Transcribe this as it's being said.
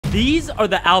These are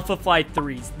the Alpha Fly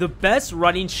 3s, the best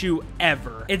running shoe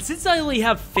ever. And since I only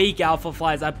have fake Alpha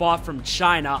Flies I bought from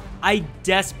China, I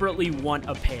desperately want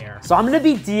a pair. So I'm gonna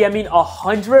be DMing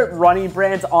 100 running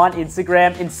brands on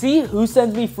Instagram and see who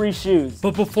sends me free shoes.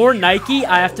 But before Nike,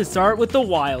 I have to start with the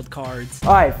wild cards.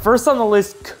 All right, first on the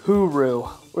list, Kuru.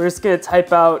 We're just gonna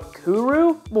type out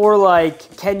Kuru. More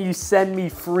like, can you send me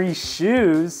free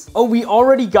shoes? Oh, we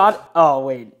already got, oh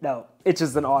wait, no. It's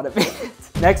just an automated.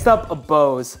 Next up,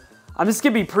 Bose. I'm just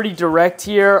gonna be pretty direct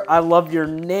here. I love your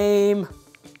name.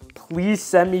 Please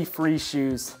send me free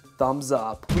shoes. Thumbs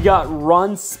up. We got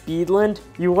Run Speedland.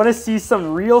 You wanna see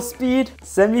some real speed?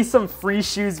 Send me some free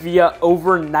shoes via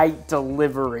overnight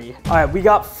delivery. All right, we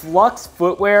got Flux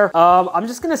Footwear. I'm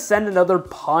just gonna send another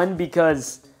pun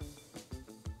because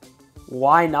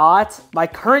why not? My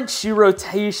current shoe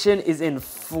rotation is in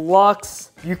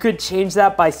flux. You could change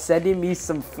that by sending me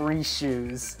some free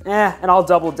shoes. And I'll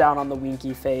double down on the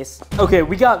winky face. Okay,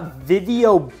 we got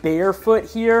Vivio Barefoot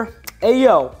here. Hey,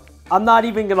 yo, I'm not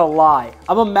even gonna lie.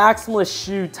 I'm a maximalist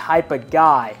shoe type of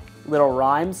guy, little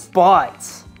rhymes, but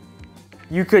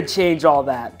you could change all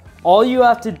that. All you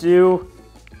have to do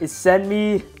is send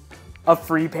me a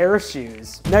free pair of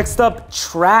shoes. Next up,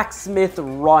 Tracksmith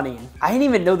Running. I didn't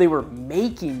even know they were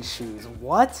making shoes.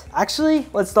 What? Actually,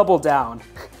 let's double down.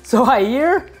 So I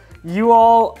hear you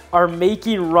all are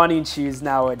making running shoes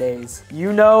nowadays.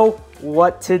 You know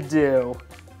what to do.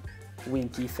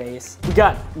 Winky face. We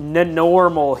got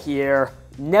Normal here.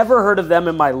 Never heard of them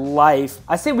in my life.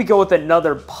 I say we go with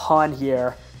another pun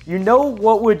here. You know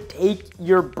what would take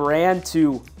your brand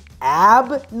to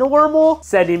abnormal?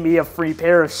 Sending me a free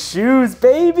pair of shoes,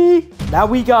 baby. Now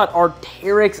we got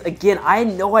Arc'teryx. Again, I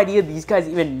had no idea these guys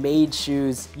even made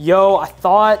shoes. Yo, I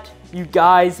thought you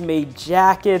guys made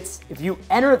jackets. If you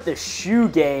enter the shoe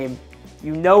game,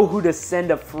 you know who to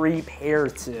send a free pair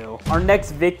to. Our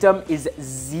next victim is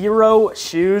Zero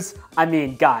Shoes. I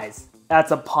mean, guys,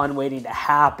 that's a pun waiting to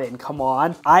happen, come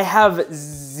on. I have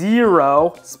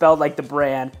 0, spelled like the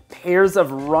brand, pairs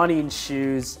of running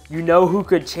shoes. You know who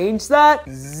could change that?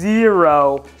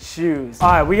 Zero Shoes.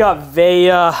 All right, we got Vea.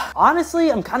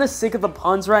 Honestly, I'm kind of sick of the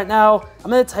puns right now.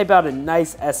 I'm gonna type out a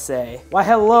nice essay. Why,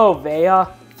 hello, Vea.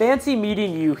 Fancy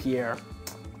meeting you here.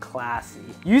 Classy.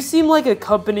 You seem like a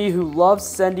company who loves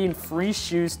sending free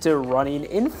shoes to running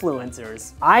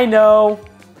influencers. I know.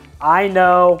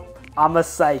 I'm a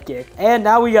psychic. And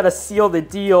now we gotta seal the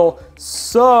deal.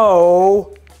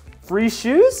 So, free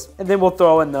shoes? And then we'll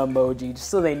throw in the emoji just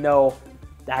so they know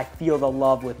that I feel the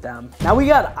love with them. Now we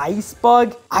got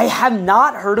Icebug. I have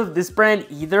not heard of this brand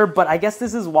either, but I guess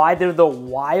this is why they're the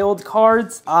wild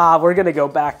cards. We're gonna go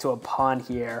back to a pun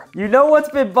here. You know what's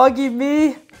been bugging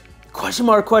me? Question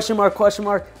mark, question mark, question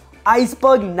mark.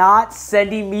 Icebug not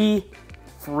sending me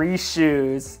free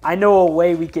shoes. I know a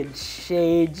way we can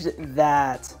change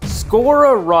that.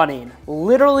 Skora Running.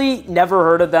 Literally never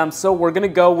heard of them, so we're gonna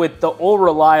go with the old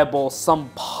reliable, some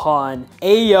pun.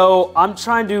 Ayo, I'm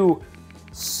trying to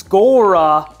score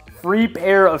a free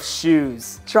pair of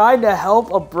shoes. Trying to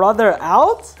help a brother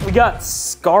out? We got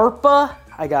Scarpa.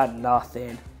 I got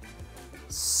nothing.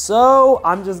 So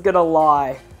I'm just gonna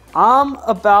lie. I'm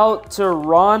about to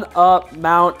run up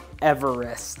Mount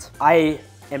Everest. I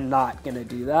am not gonna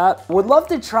do that. Would love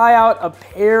to try out a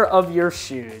pair of your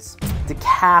shoes.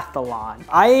 Decathlon.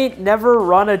 I ain't never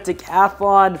run a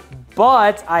decathlon,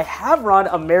 but I have run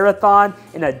a marathon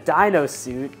in a dino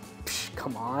suit. Psh,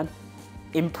 come on.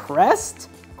 Impressed?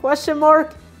 Question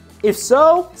mark? If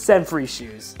so, send free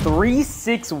shoes.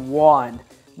 361.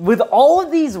 With all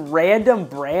of these random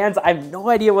brands, I have no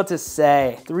idea what to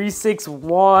say.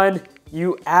 361,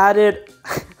 you added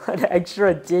an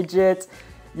extra digit.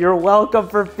 You're welcome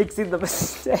for fixing the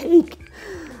mistake.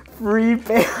 Free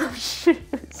pair of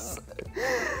shoes.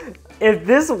 If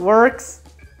this works,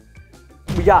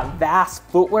 we got Vask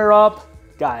Footwear up.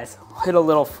 Guys, hit a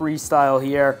little freestyle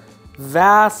here.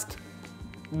 Vask,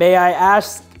 may I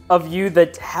ask of you the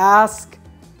task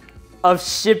of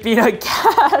shipping a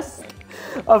cask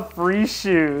of free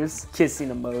shoes? Kissing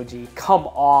emoji. Come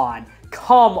on.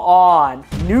 Come on.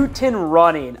 Newton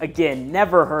Running. Again,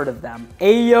 never heard of them.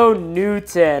 Ayo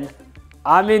Newton.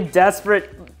 I'm in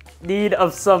desperate need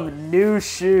of some new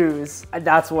shoes. And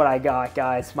that's what I got,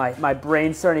 guys. My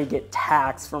brain's starting to get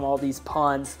taxed from all these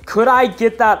puns. Could I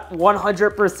get that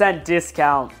 100%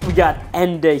 discount? We got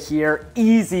Enda here.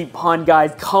 Easy pun,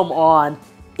 guys. Come on.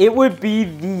 It would be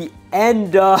the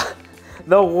end of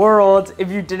the world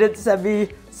if you didn't send me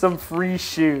some free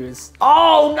shoes.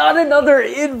 Oh, not another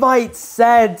invite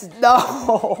sent.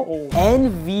 No.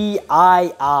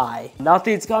 NVII.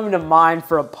 Nothing's coming to mind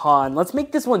for a pun. Let's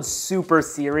make this one super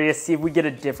serious, see if we get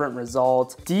a different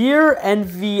result. Dear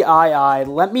NVII,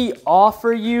 let me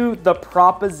offer you the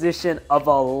proposition of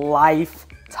a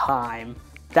lifetime.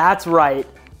 That's right,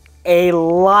 a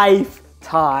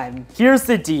lifetime. Here's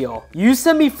the deal. You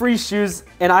send me free shoes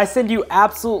and I send you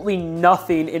absolutely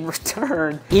nothing in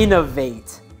return.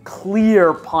 Innovate.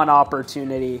 Clear pun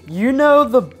opportunity. You know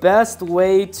the best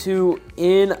way to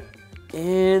innovate?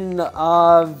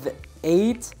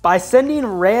 By sending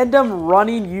random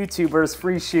running YouTubers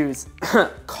free shoes.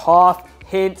 Cough,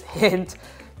 hint, hint,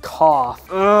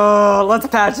 cough. Let's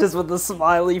patch this with a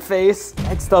smiley face.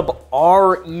 Next up,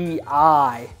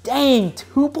 REI. Dang,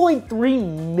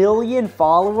 2.3 million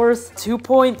followers?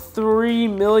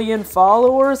 2.3 million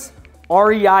followers?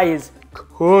 REI is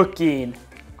cooking.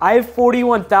 I have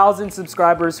 41,000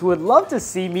 subscribers who would love to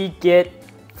see me get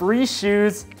free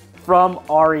shoes from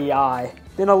REI.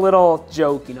 Then a little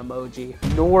joking emoji.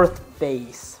 North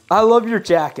Face. I love your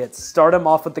jackets. Start them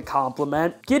off with a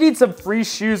compliment. Getting some free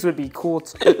shoes would be cool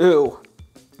too.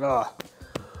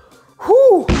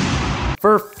 Whew.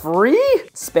 For free?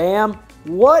 Spam?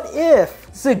 What if?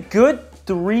 It's a good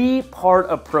 3-part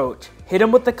approach. Hit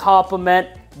them with a compliment,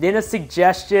 then a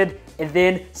suggestion, and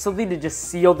then something to just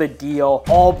seal the deal.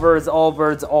 All birds, all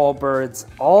birds, all birds.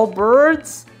 All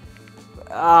birds?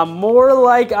 More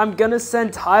like I'm gonna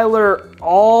send Tyler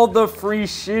all the free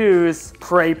shoes.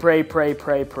 Pray, pray, pray,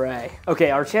 pray, pray.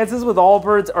 Okay, our chances with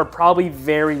Allbirds are probably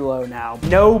very low now.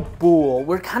 No Bull.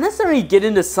 We're kind of starting to get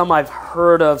into some I've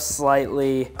heard of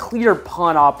slightly. Clear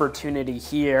pun opportunity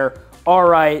here. All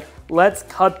right, let's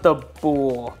cut the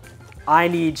Bull. I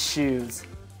need shoes.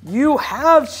 You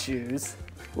have shoes.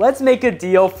 Let's make a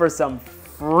deal for some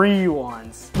free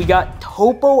ones. We got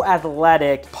Topo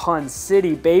Athletic, Pun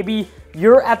City, baby.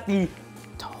 You're at the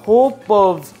top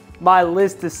of my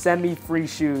list to send me free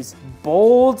shoes.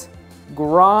 Bold,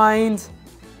 grind,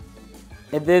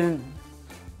 and then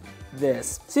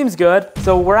this. Seems good.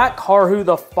 So we're at Karhu,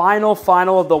 the final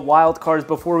of the wild cards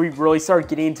before we really start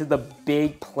getting into the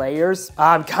big players.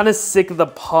 I'm kind of sick of the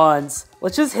puns.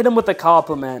 Let's just hit them with a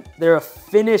compliment. They're a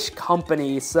Finnish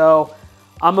company, so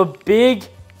I'm a big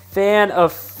fan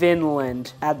of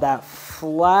Finland. Add that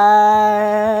flag.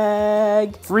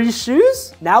 Free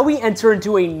shoes? Now we enter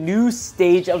into a new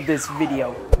stage of this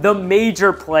video, the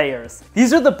major players.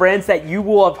 These are the brands that you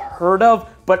will have heard of,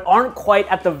 but aren't quite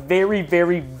at the very,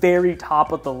 very, very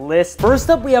top of the list. First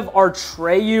up, we have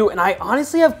Artreyu, and I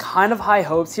honestly have kind of high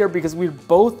hopes here because we're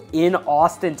both in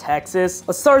Austin, Texas.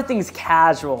 Let's start things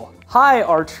casual. Hi,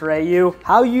 Artreyu.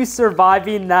 How you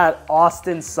surviving that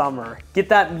Austin summer? Get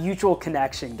that mutual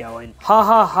connection going. Ha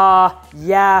ha ha,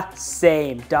 yeah,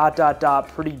 same, ...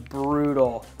 pretty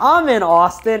brutal. I'm in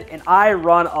Austin and I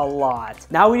run a lot.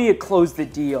 Now we need to close the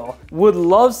deal. Would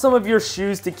love some of your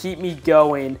shoes to keep me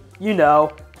going. You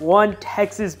know, one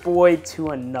Texas boy to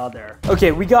another.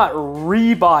 Okay, we got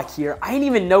Reebok here. I didn't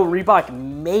even know Reebok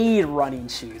made running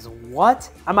shoes. What?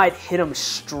 I might hit them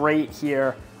straight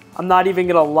here. I'm not even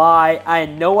gonna lie, I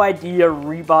had no idea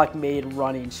Reebok made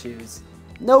running shoes.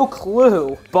 No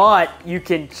clue, but you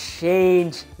can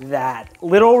change that.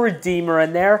 Little redeemer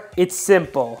in there. It's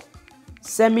simple.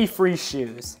 Send me free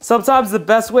shoes. Sometimes the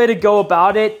best way to go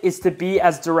about it is to be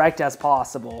as direct as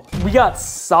possible. We got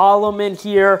Solomon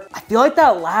here. I feel like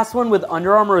that last one with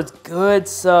Under Armour is good,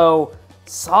 so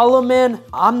Solomon,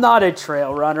 I'm not a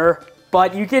trail runner,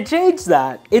 but you can change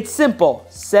that. It's simple.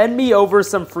 Send me over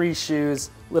some free shoes.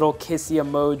 Little kissy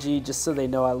emoji just so they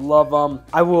know I love them.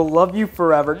 I will love you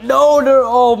forever. No,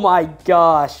 oh my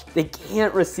gosh. They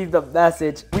can't receive the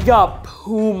message. We got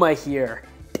Puma here.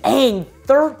 Dang,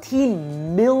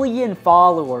 13 million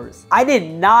followers. I did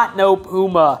not know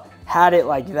Puma had it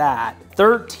like that.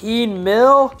 13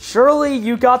 mil? Surely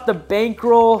you got the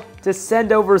bankroll to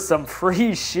send over some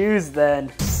free shoes then.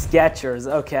 Skechers,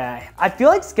 okay. I feel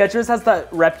like Skechers has the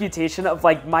reputation of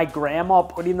like my grandma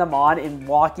putting them on and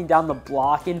walking down the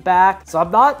block and back. So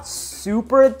I'm not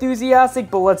super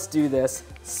enthusiastic, but let's do this.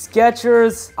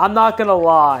 Skechers, I'm not gonna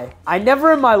lie. I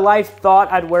never in my life thought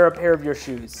I'd wear a pair of your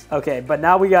shoes. Okay, but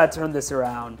now we gotta turn this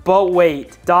around. But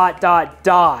wait, ... One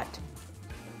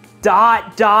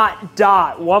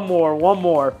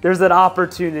more. There's an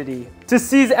opportunity to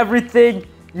seize everything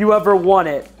you ever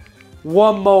wanted.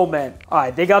 One moment. All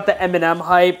right, they got the Eminem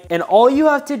hype, and all you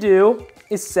have to do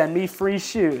is send me free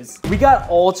shoes. We got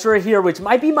Ultra here, which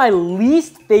might be my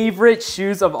least favorite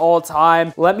shoes of all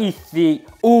time. Let me think.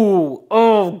 Ooh,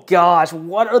 oh gosh,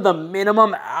 what are the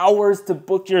minimum hours to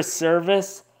book your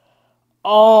service?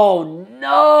 Oh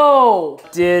no!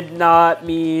 Did not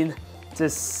mean to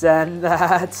send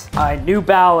that. All right, New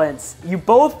Balance. You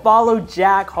both follow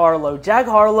Jack Harlow. Jack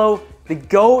Harlow, the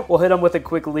GOAT. We'll hit him with a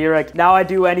quick lyric. Now I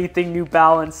do anything New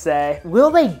Balance say. Will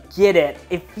they get it?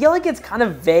 I feel like it's kind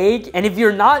of vague. And if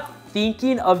you're not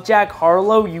thinking of Jack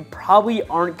Harlow, you probably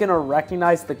aren't gonna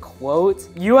recognize the quote.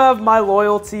 You have my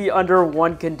loyalty under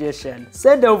one condition.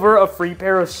 Send over a free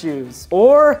pair of shoes.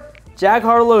 Or Jack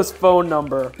Harlow's phone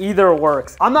number. Either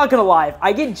works. I'm not gonna lie, if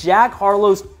I get Jack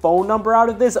Harlow's phone number out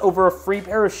of this over a free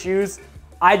pair of shoes,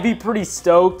 I'd be pretty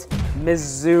stoked.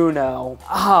 Mizuno.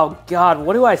 Oh God,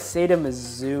 what do I say to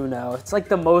Mizuno? It's like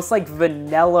the most like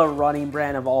vanilla running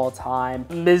brand of all time.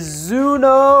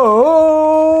 Mizuno!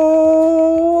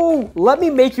 Let me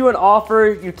make you an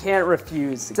offer you can't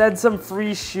refuse. Send some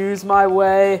free shoes my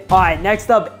way. All right,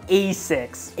 next up,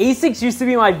 Asics. Asics used to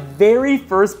be my very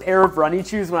first pair of running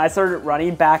shoes when I started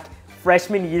running back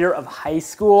freshman year of high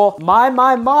school.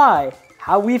 My.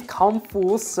 How we've come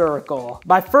full circle.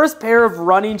 My first pair of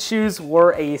running shoes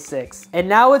were Asics, and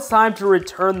now it's time to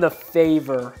return the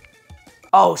favor.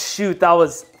 Oh shoot, that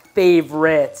was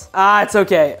favorite. It's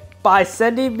okay. By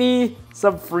sending me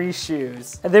some free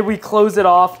shoes. And then we close it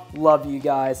off. Love you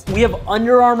guys. We have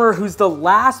Under Armour, who's the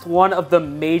last one of the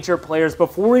major players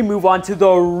before we move on to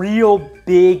the real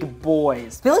big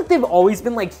boys. I feel like they've always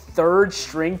been like third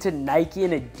string to Nike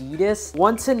and Adidas.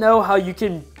 Want to know how you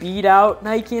can beat out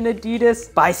Nike and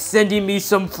Adidas? By sending me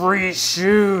some free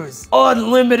shoes.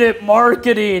 Unlimited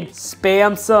marketing.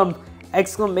 Spam some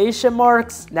exclamation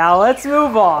marks. Now let's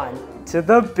move on to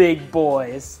the big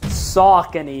boys.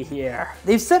 Saucony here.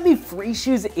 They've sent me free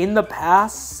shoes in the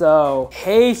past, so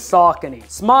hey Saucony.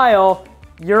 Smile,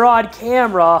 you're on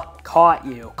camera, caught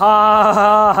you. Ha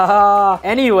ha ha.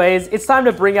 Anyways, it's time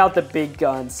to bring out the big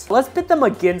guns. Let's pit them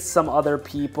against some other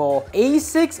people.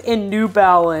 Asics and New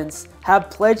Balance have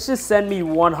pledged to send me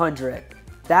 100.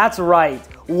 That's right,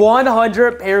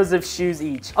 100 pairs of shoes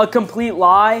each. A complete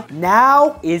lie.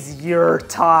 Now is your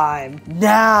time.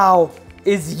 Now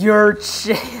is your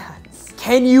chance.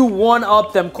 Can you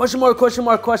one-up them? Question mark, question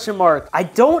mark, question mark. I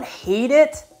don't hate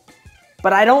it,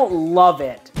 but I don't love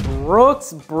it.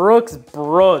 Brooks.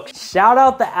 Shout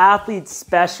out the Athlete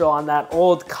Special on that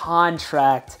old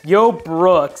contract. Yo,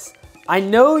 Brooks, I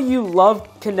know you love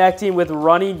connecting with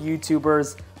running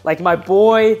YouTubers like my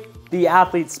boy, the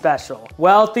Athlete Special.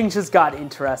 Well, things just got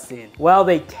interesting. Well,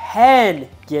 they can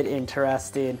get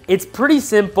interesting. It's pretty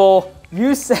simple.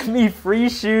 You send me free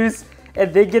shoes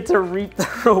and they get to reap the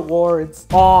rewards.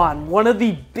 On, one of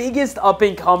the biggest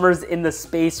up-and-comers in the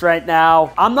space right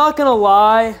now. I'm not gonna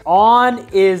lie, On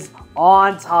is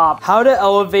on top. How to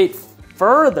elevate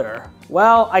further?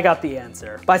 Well, I got the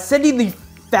answer. By sending the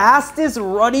fastest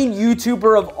running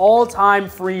YouTuber of all time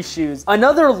free shoes.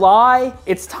 Another lie,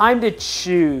 it's time to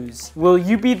choose. Will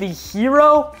you be the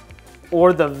hero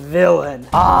or the villain?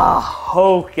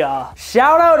 Hoka.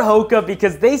 Shout out Hoka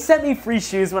because they sent me free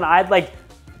shoes when I had like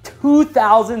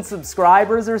 2,000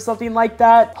 subscribers or something like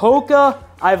that. Hoka,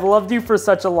 I've loved you for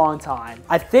such a long time.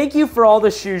 I thank you for all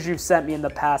the shoes you've sent me in the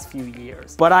past few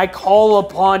years, but I call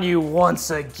upon you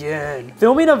once again.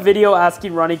 Filming a video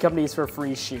asking running companies for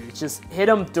free shoes. Just hit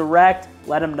them direct,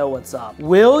 let them know what's up.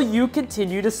 Will you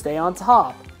continue to stay on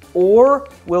top? Or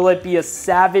will it be a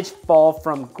savage fall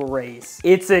from grace?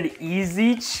 It's an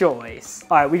easy choice.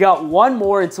 All right, we got one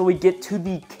more until we get to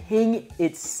the king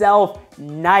itself,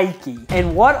 Nike.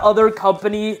 And what other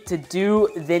company to do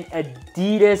than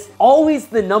Adidas? Always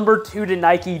the number 2 to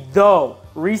Nike, though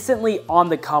recently on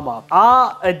the come up.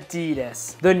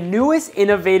 Adidas. The newest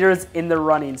innovators in the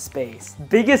running space.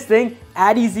 Biggest thing,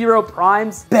 Adizero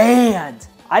Primes banned.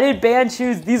 I didn't ban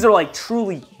shoes. These are like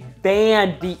truly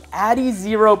banned. The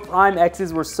Adizero Prime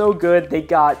X's were so good, they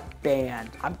got banned.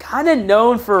 I'm kind of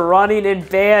known for running in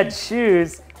banned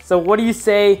shoes. So what do you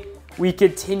say we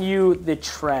continue the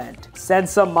trend? Send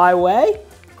some my way?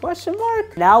 Question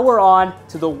mark. Now we're on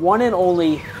to the one and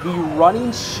only, the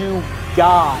running shoe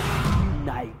god,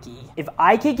 Nike. If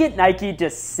I could get Nike to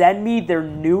send me their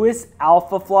newest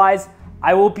Alpha Flies,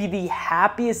 I will be the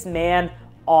happiest man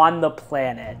on the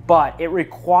planet, but it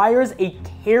requires a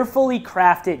carefully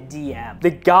crafted DM. The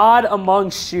god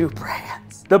among shoe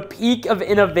brands, the peak of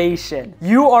innovation.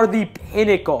 You are the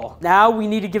pinnacle. Now we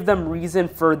need to give them reason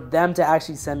for them to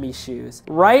actually send me shoes.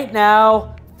 Right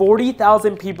now,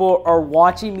 40,000 people are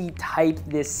watching me type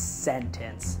this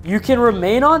sentence. You can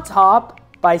remain on top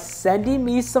by sending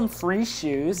me some free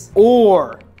shoes,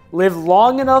 or live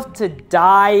long enough to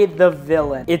die the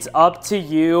villain. It's up to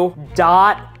you. ...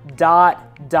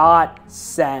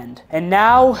 send. And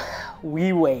now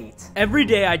we wait. Every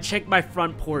day I check my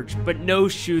front porch, but no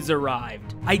shoes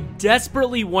arrived. I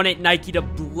desperately wanted Nike to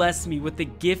bless me with the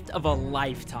gift of a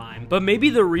lifetime. But maybe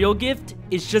the real gift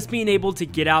is just being able to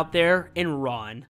get out there and run.